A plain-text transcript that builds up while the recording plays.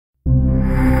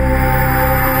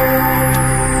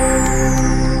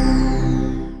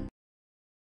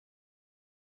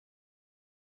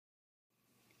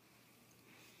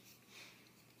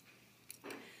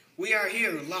We are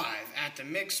here live at the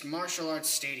Mixed Martial Arts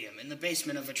Stadium in the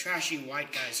basement of a trashy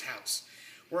white guy's house,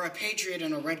 where a patriot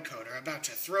and a redcoat are about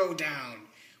to throw down.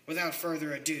 Without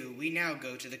further ado, we now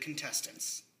go to the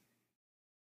contestants.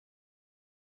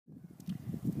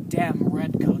 Damn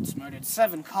redcoats murdered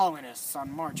 7 colonists on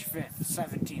March 5th,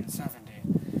 1770.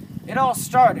 It all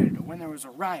started when there was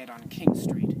a riot on King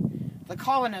Street. The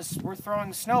colonists were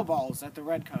throwing snowballs at the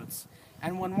redcoats,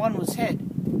 and when one was hit,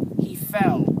 he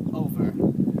fell over.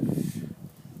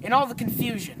 In all the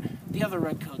confusion, the other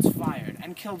redcoats fired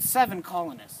and killed 7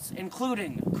 colonists,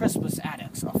 including Crispus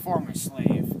Attucks, a former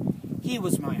slave. He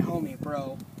was my homie,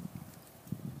 bro.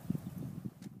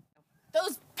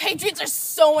 Those patriots are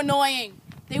so annoying.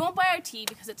 They won't buy our tea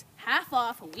because it's half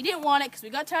off, and we didn't want it because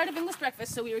we got tired of English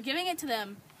breakfast, so we were giving it to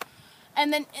them.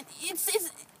 And then it's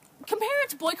compare it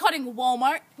to boycotting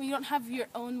Walmart when you don't have your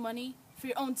own money for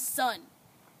your own son.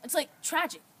 It's like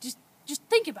tragic. Just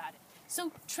think about it.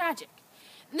 So tragic.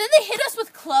 And then they hit us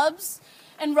with clubs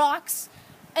and rocks,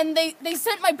 and they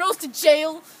sent my bros to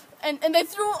jail, and they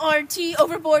threw our tea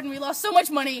overboard, and we lost so much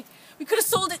money. We could have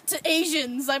sold it to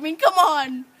Asians. I mean, come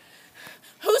on.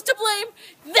 Who's to blame?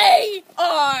 They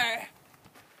are!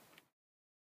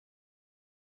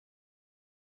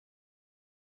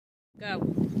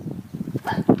 Go.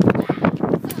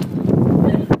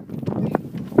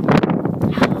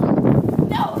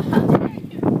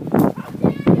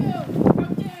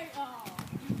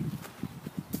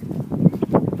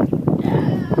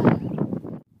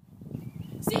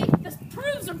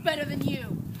 Better than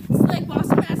you. It's like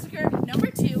Boston Massacre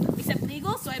 #2, except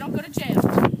legal, so I don't go to jail.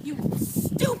 You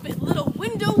stupid little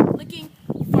window-licking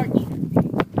fart eater.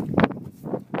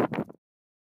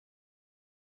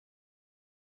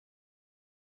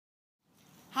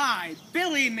 Hi,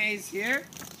 Billy Mays here,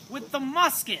 with the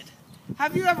musket.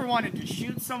 Have you ever wanted to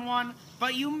shoot someone,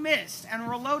 but you missed and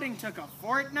reloading took a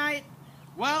fortnight?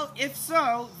 Well, if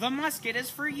so, the musket is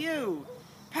for you.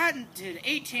 Patented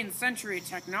 18th century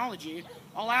technology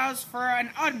allows for an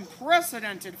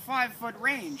unprecedented 5-foot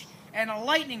range and a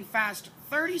lightning-fast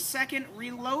 30-second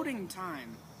reloading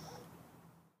time.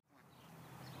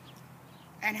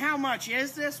 And how much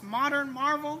is this modern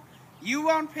marvel? You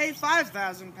won't pay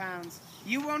 5,000 pounds.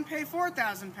 You won't pay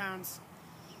 4,000 pounds.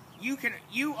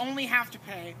 You only have to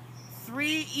pay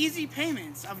 3 easy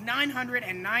payments of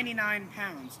 999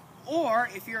 pounds. Or,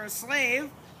 if you're a slave,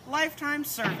 lifetime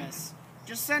service.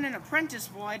 Just send an apprentice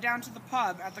boy down to the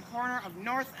pub at the corner of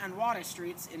North and Water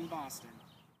Streets in Boston.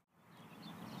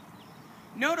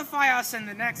 Notify us in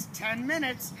the next 10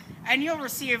 minutes, and you'll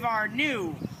receive our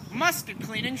new musket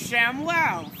cleaning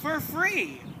ShamWow for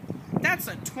free. That's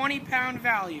a 20-pound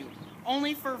value,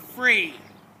 only for free.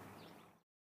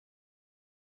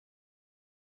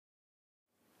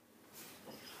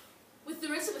 With the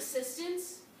risk of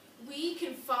assistance, we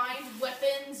can find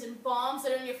weapons and bombs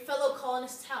that are in your fellow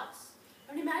colonist's house.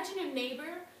 And imagine your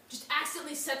neighbor just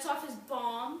accidentally sets off his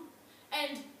bomb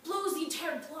and blows the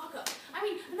entire block up. I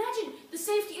mean, imagine the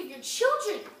safety of your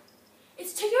children.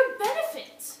 It's to your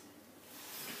benefit.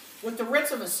 With the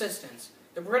writs of assistance,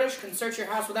 the British can search your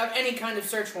house without any kind of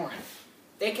search warrant.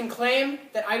 They can claim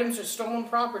that items are stolen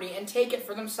property and take it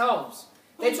for themselves.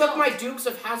 They took my Dukes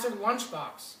of Hazzard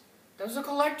lunchbox. That was a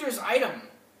collector's item.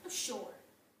 Sure.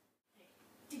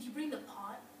 Did you bring the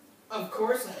pot? Of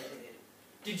course I did.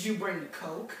 Did you bring the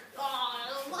Coke?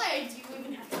 Oh, why do you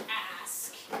even have to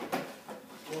ask?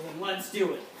 Well, then let's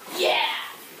do it. Yeah!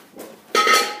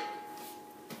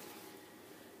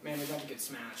 Man, we're about to get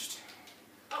smashed.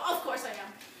 Oh, of course I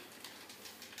am.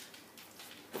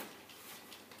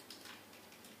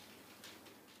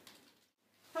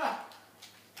 Huh.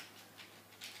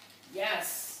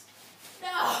 Yes.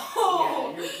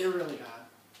 No! Yeah, you're really bad.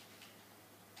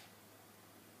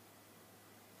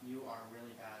 You are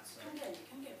really bad, sir. Come get me,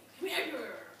 come get me. Come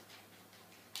here.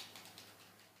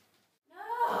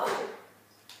 No!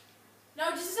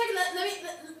 No, just a second.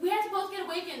 We have to both get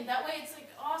awakened. That way it's like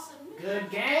awesome. Good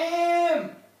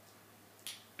game!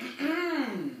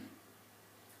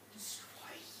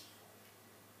 Destroy.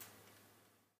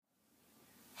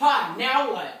 Ha!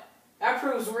 Now what? That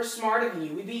proves we're smarter than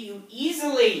you. We beat you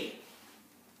easily.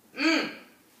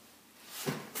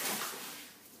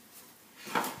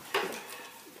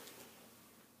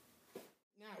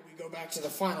 Go back to the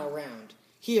final round.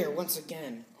 Here, once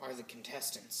again, are the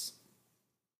contestants.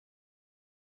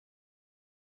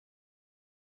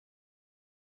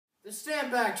 The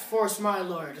Stamp Act forced my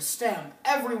lawyer to stamp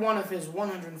every one of his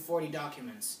 140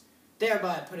 documents,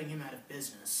 thereby putting him out of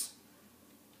business.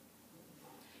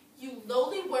 You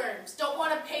lowly worms don't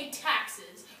want to pay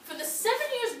taxes for the 7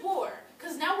 Years' War,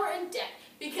 because now we're in debt,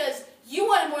 because you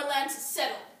wanted more land to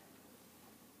settle.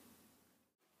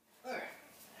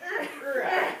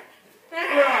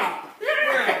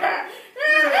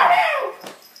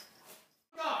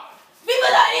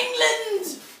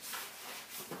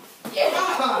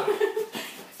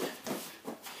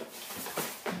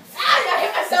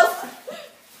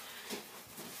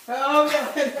 Oh,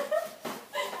 God.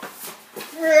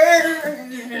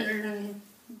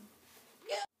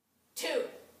 2,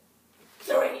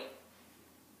 3.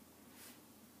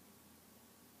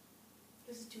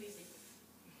 This is too easy.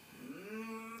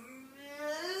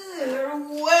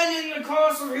 When in the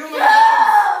course of human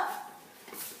life?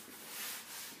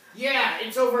 Yeah,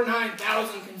 it's over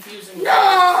 9,000 confusing.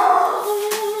 No!